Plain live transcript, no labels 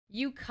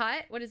You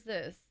cut? What is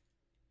this?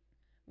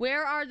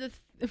 Where are the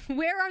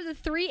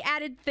three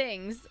added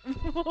things?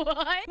 What? What?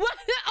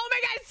 Oh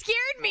my god, it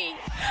scared me.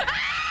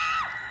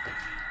 Ah!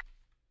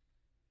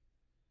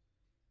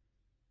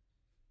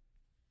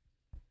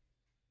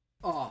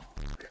 Oh,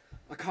 fuck.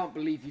 I can't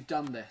believe you've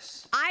done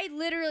this. I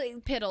literally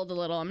piddled a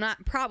little. I'm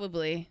not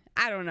probably.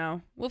 I don't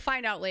know. We'll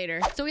find out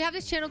later. So we have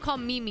this channel called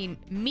Meme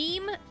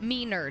Me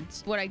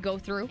Nerds, what I go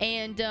through.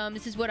 And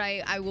this is what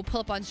I will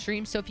pull up on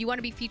stream. So if you want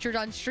to be featured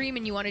on stream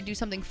and you want to do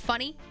something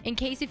funny, in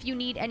case if you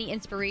need any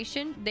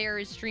inspiration, there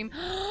is stream.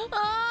 Oh,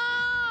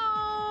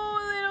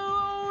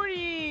 little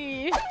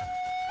Odie.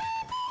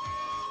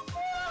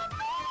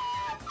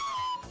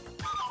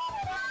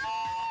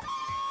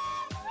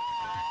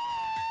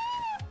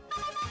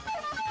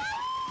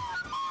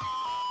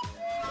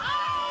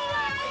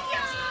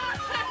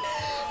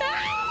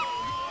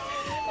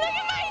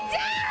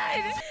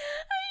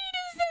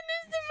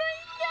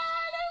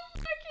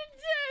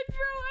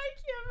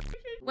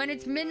 When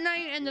it's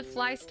midnight and the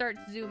fly starts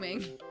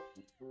zooming.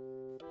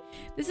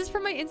 This is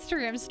from my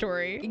Instagram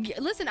story.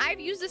 Listen, I've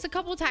used this a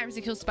couple times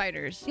to kill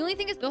spiders. The only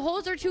thing is the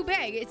holes are too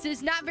big. It's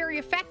just not very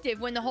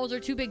effective when the holes are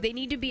too big. They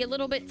need to be a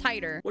little bit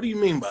tighter. What do you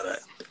mean by that?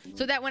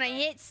 So that when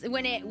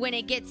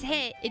it gets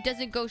hit, it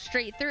doesn't go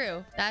straight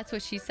through. That's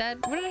what she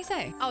said. What did I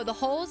say? Oh, the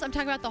holes? I'm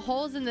talking about the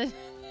holes in the...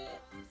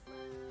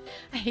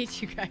 I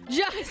hate you guys.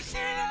 Just...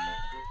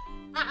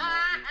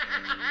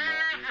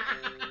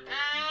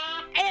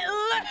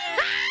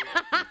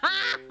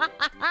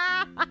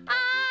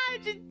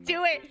 Just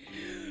do it.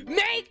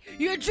 Make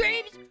your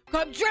dreams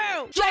come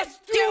true.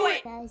 Just do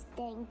it. I was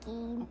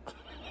thinking.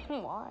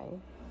 Why?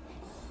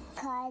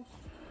 Because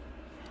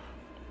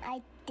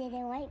I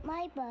didn't wipe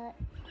my butt.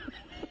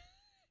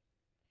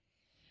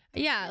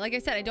 Yeah, like I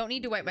said, I don't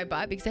need to wipe my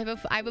butt because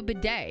I have a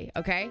bidet,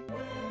 okay? Ah!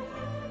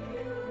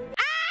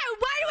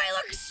 Why do I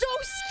look so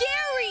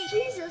scary?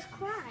 Jesus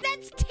Christ.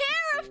 That's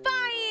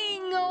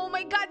terrifying. Oh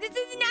my god, this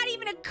is not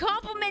even a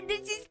compliment.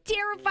 This is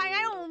terrifying.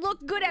 I don't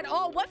look good at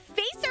all. What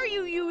face are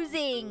you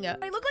using?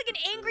 I look like an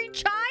angry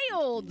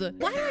child.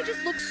 Why do I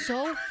just look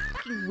so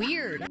fucking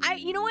weird?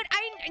 You know what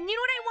I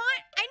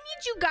want? I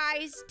need you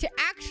guys to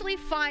actually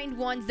find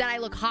ones that I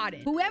look hot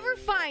in. Whoever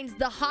finds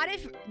the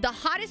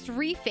hottest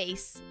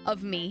reface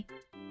of me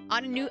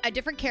on a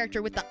different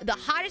character with the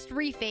hottest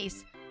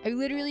reface, I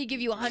literally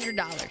give you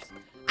 $100.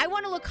 I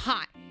want to look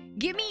hot.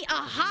 Give me a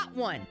hot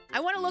one. I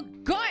want to look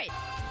good.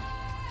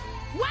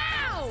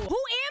 Wow! Who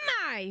am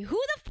I? Who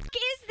the fuck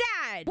is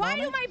that? Why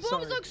do my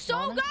boobs look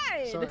so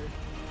good? Sorry.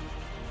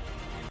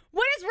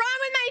 What is wrong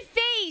with my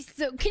face?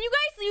 Can you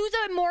guys use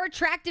a more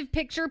attractive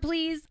picture,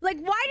 please? Like,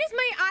 why does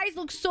my eyes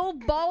look so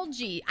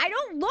bulgy? I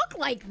don't look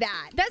like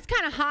that. That's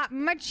kind of hot.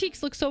 My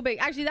cheeks look so big.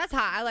 Actually, that's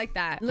hot. I like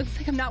that. It looks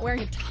like I'm not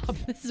wearing a top.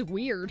 This is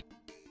weird.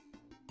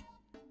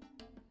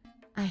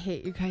 I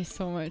hate you guys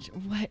so much.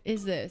 What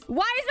is this?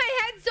 Why is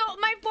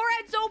my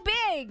forehead so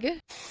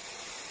big?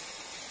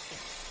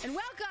 And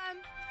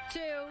welcome to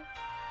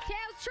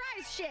Kales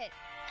Tries Shit.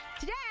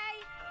 Today,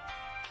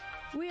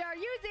 we are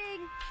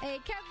using a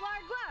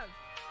Kevlar glove.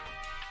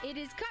 It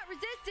is cut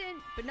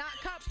resistant, but not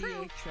cut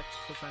proof.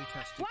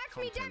 Watch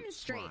me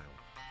demonstrate.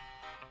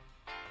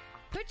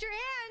 Put your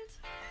hand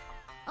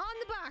on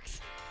the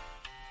box.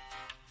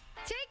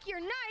 Take your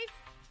knife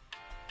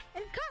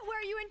and cut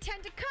where you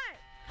intend to cut.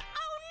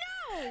 Oh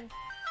no!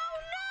 Oh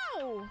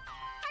no!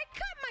 I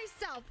cut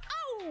myself.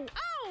 Oh,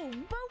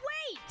 but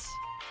wait!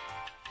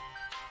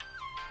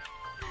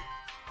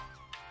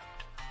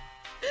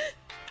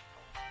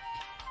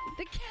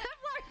 The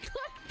Kevlar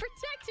glove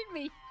protected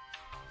me.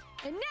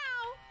 And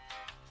now,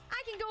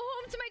 I can go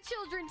home to my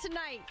children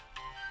tonight.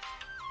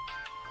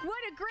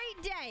 What a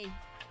great day.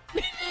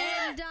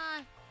 And,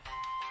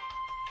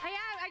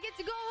 I get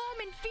to go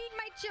home and feed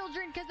my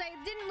children because I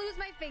didn't lose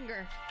my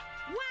finger.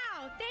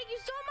 Wow, thank you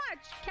so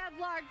much,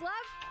 Kevlar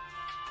glove.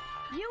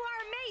 You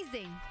are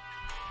amazing.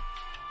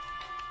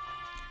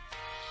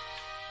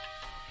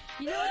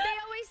 You know what they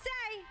always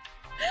say?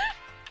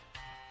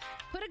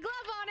 Put a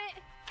glove on it.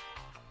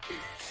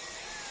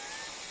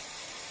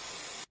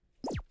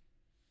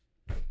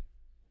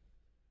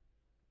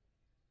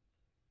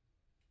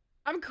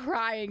 I'm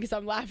crying because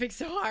I'm laughing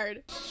so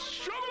hard.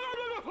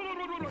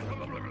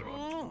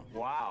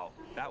 Wow,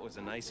 that was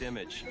a nice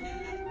image.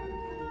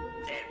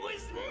 It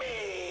was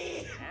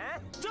me! Huh?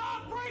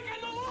 Stop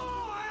breaking the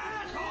law,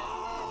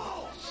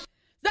 asshole!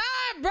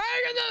 Stop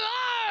breaking the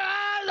law,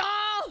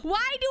 asshole!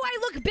 Why do I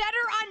look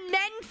better on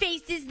men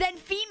faces than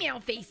female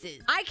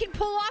faces? I can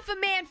pull off a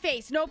man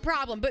face, no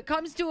problem. But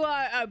comes to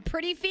a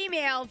pretty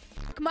female,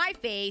 fuck my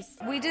face.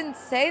 We didn't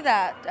say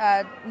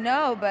that,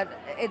 no, but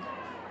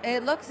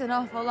it looks an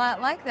awful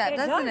lot like that,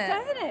 doesn't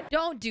it?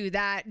 Don't do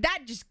that.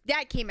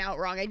 That came out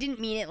wrong. I didn't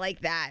mean it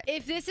like that.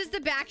 If this is the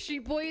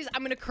Backstreet Boys,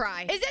 I'm gonna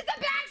cry. Is this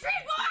the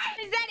Backstreet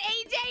Boys? Is that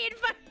AJ and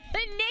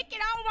fucking Nick?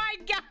 And oh my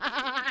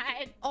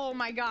god. Oh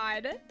my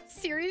god.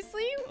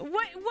 Seriously?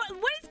 What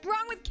is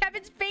wrong with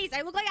Kevin's face?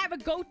 I look like I have a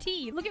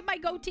goatee. Look at my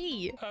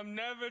goatee. I'm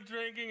never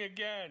drinking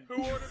again. Who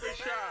ordered the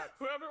shot?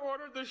 Whoever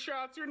ordered the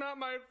shots, you're not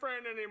my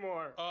friend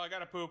anymore. Oh, I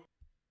gotta poop.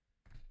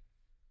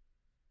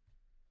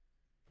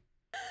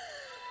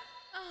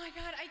 Oh my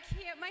god, I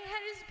can't. My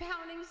head is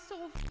pounding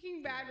so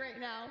fucking bad right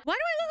now. Why do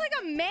I look like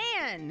a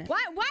man?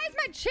 Why is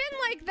my chin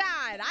like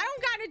that? I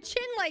don't got a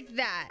chin like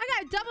that. I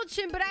got a double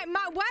chin, but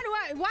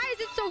why is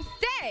it so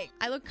thick?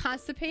 I look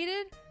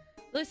constipated?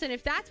 Listen,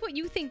 if that's what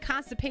you think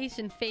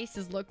constipation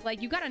faces look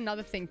like, you got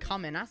another thing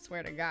coming, I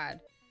swear to God.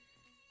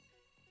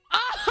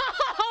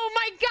 Oh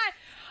my god.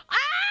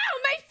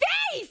 Oh, my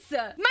face!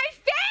 My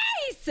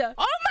face! Oh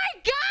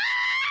my god!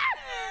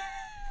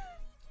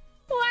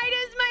 Why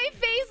does my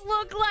face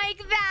look like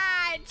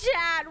that,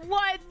 chat?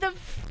 What the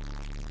f?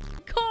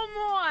 Come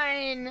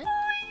on. Oh my god.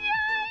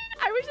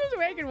 I wish there was a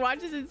way I could watch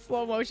this in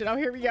slow motion. Oh,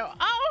 here we go.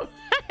 Oh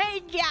my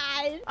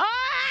god.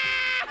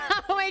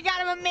 Oh my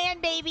god, I'm a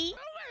man, baby.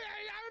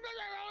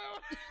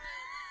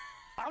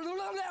 What was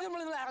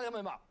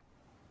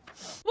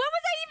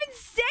I even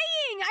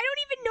saying? I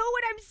don't even know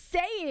what I'm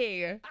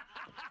saying.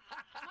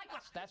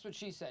 That's what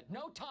she said.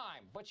 No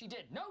time. But she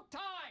did. No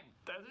time.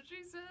 That's what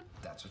she said?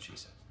 That's what she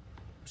said.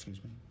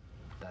 Excuse me?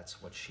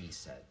 That's what she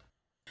said.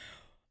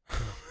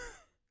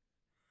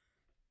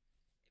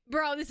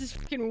 Bro, this is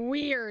fucking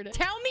weird.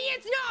 Tell me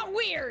it's not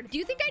weird. Do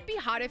you think I'd be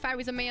hot if I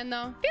was a man,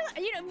 though? Would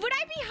I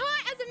be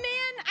hot as a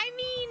man? I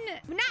mean,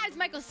 not as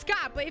Michael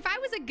Scott, but if I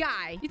was a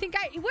guy, you think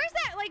where's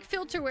that like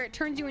filter where it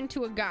turns you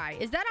into a guy?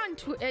 Is that on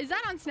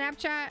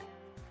Snapchat?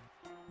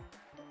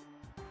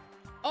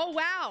 Oh,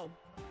 wow.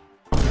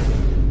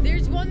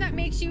 There's one that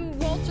makes you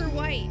Walter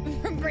White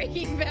from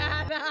Breaking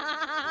Bad.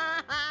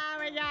 Oh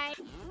my god.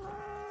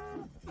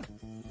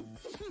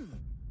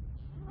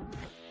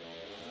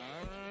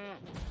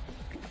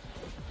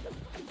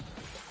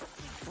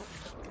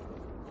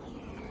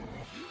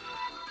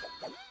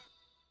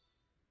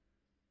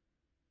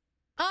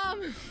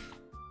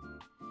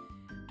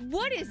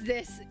 What is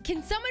this?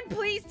 Can someone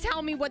please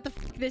tell me what the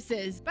fuck this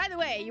is? By the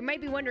way, you might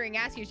be wondering,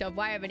 ask yourself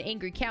why I have an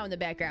angry cow in the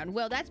background.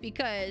 Well, that's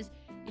because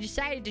you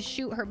decided to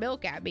shoot her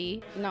milk at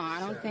me. No, I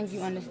don't think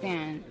you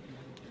understand.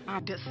 I'm I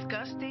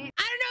disgusting.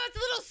 don't know, it's a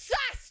little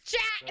sus,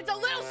 chat! It's a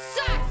little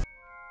sus!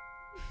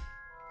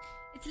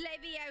 It's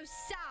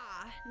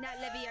Leviosa, not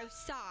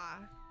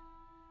Leviosa.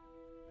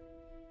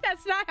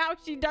 That's not how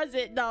she does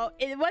it, though.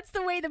 What's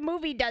the way the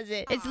movie does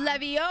it? It's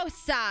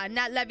Leviosa,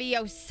 not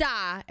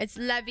Leviosa. It's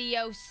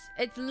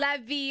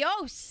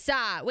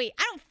Leviosa. Wait,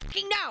 I don't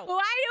fucking know. Why do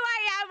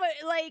I have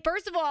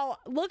first of all,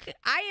 look,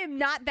 I am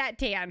not that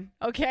tan,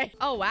 okay?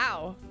 Oh,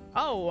 wow.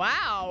 Oh,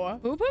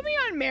 wow. Who put me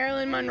on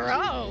Marilyn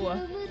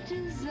Monroe?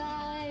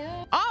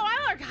 Oh,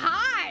 I look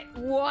hot.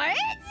 What?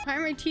 Why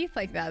are my teeth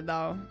like that,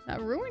 though? That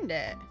ruined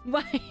it.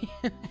 Why?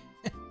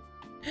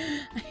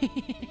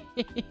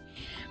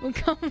 Well,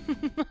 come on.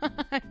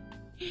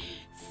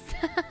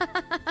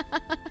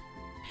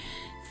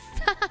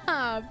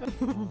 Stop.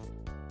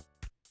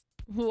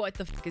 What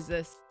the fuck is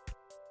this?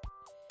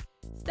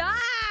 Stop!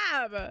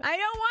 I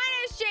don't want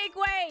to shake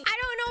weight. I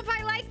don't know if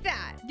I like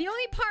that. The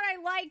only part I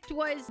liked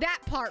was that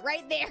part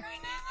right there.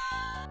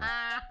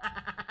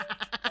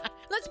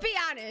 Let's be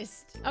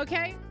honest,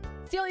 okay?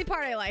 It's the only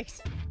part I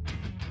liked.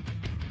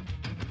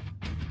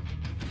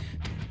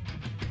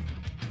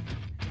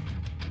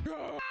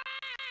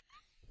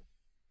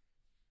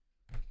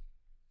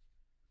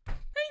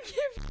 I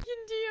can't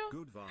fucking deal.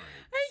 Good vibe.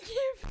 I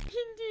can't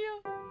fucking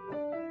deal.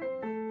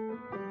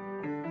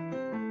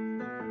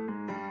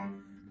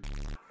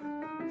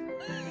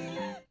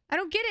 I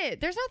don't get it.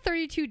 There's not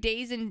 32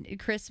 days in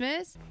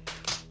Christmas.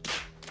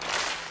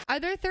 Are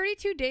there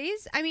 32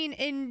 days? I mean,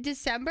 in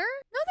December?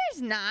 No,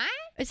 there's not.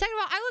 Second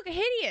of all, I look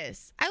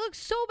hideous. I look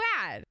so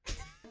bad.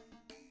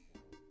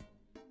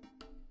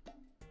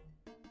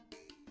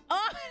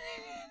 Oh,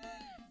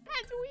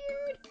 that's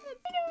weird.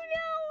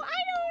 I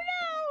don't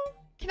know.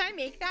 Can I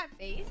make that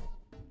face?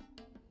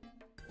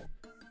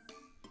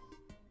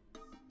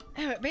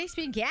 Oh, it makes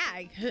me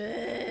gag.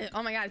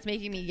 Oh my god, it's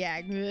making me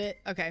gag.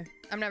 Okay,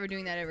 I'm never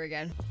doing that ever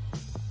again.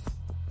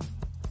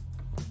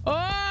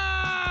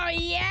 Oh,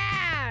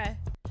 yeah.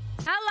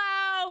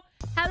 Hello.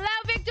 Hello,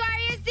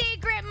 Victoria's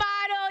Secret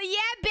model.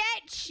 Yeah,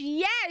 bitch.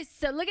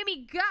 Yes. Look at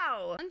me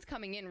go. Sun's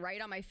coming in right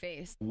on my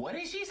face. What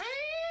did she say?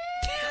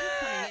 Sun's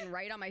coming in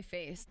right on my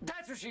face.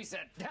 That's what she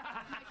said. What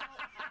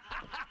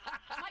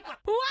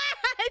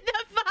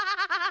the fuck?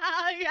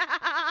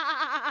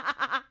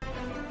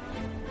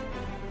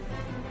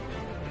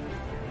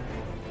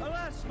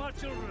 Alas, my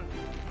children,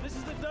 this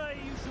is the day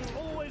you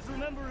shall always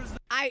remember as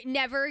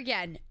Never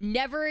again.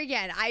 Never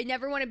again. I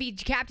never want to be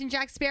Captain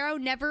Jack Sparrow.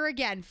 Never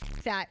again.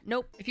 F that.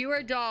 Nope. If you were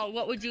a doll,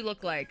 what would you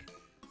look like?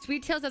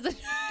 Sweet Tails as a...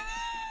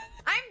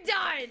 I'm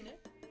done.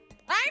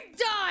 I'm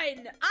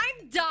done.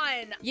 I'm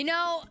done. You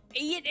know...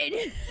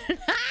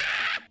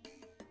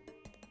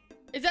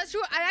 Is that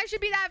true? I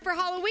should be that for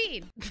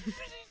Halloween.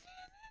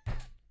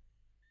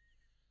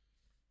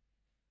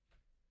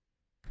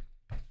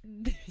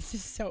 This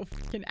is so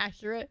fucking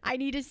accurate. I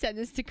need to send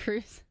this to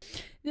Cruz.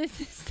 This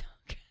is so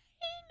good.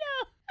 I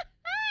know.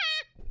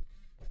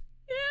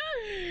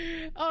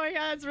 Oh my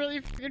god, that's really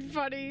fucking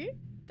funny.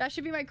 That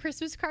should be my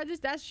Christmas card.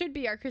 That should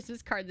be our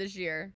Christmas card this year.